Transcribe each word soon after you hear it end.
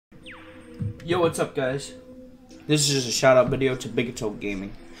Yo, what's up, guys? This is just a shout out video to Bigetok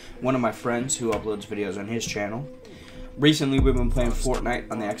Gaming, one of my friends who uploads videos on his channel. Recently we've been playing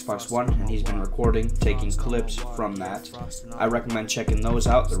Fortnite on the Xbox One, and he's been recording, taking clips from that. I recommend checking those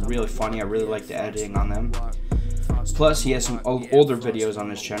out. They're really funny. I really like the editing on them. Plus, he has some older videos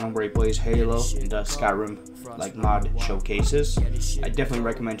on his channel where he plays Halo and Skyrim like mod showcases. I definitely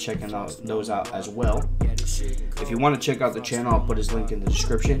recommend checking those out as well. If you want to check out the channel, I'll put his link in the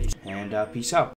description, and peace out.